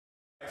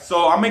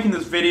so I'm making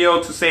this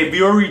video to say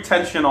viewer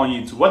retention on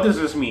YouTube. What does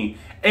this mean?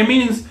 It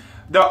means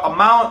the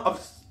amount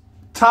of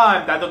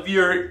time that the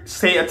viewer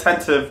stay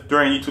attentive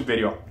during a YouTube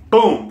video.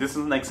 Boom, this is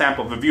an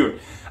example of a viewer.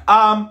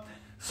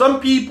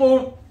 Some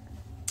people,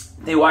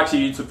 they watch a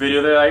YouTube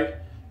video, they're like,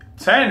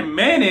 10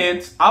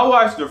 minutes, I'll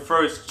watch the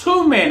first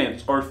 2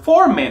 minutes or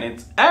 4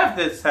 minutes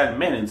after 10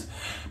 minutes.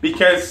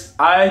 Because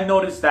I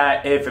noticed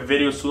that if a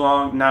video is too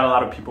long, not a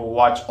lot of people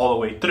watch all the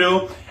way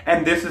through.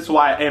 And this is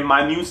why in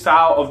my new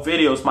style of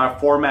videos, my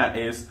format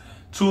is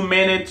 2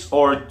 minutes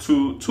or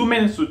 2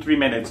 minutes to 3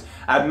 minutes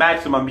at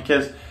maximum.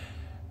 Because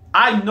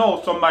I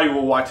know somebody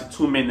will watch a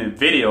 2-minute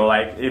video.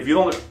 Like if you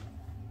don't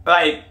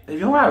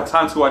have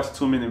time to watch a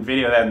 2-minute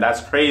video, then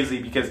that's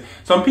crazy, because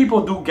some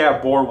people do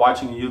get bored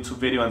watching a YouTube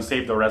video and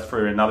save the rest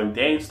for another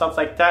day and stuff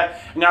like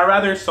that. And I'd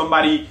rather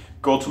somebody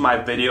go to my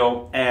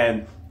video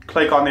and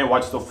click on it,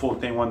 watch the full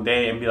thing one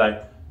day and be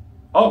like,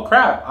 oh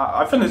crap,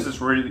 I finished this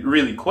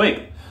really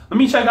quick. Let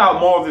me check out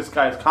more of this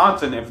guy's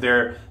content if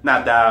they're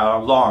not that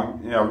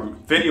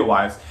long, video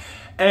wise.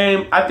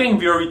 And I think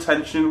viewer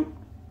retention,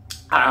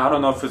 I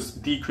don't know if it's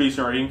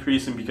decreasing or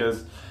increasing,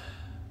 because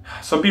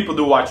some people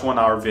do watch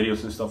 1-hour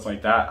videos and stuff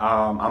like that.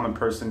 I'm a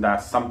person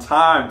that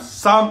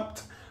sometimes,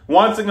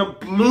 once in a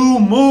blue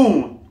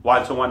moon,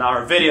 watch a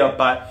 1-hour video.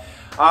 But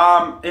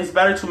it's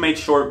better to make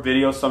short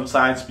videos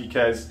sometimes,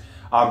 because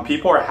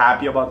people are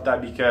happy about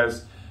that,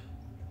 because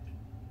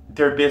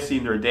they're busy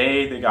in their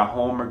day. They got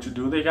homework to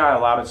do. They got a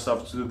lot of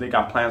stuff to do. They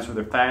got plans for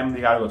their family.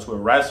 They got to go to a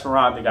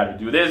restaurant. They got to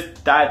do this,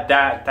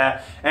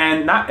 that.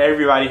 And not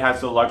everybody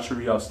has the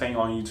luxury of staying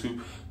on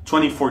YouTube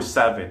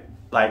 24/7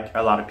 like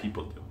a lot of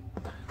people do.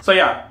 So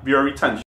yeah, viewer retention.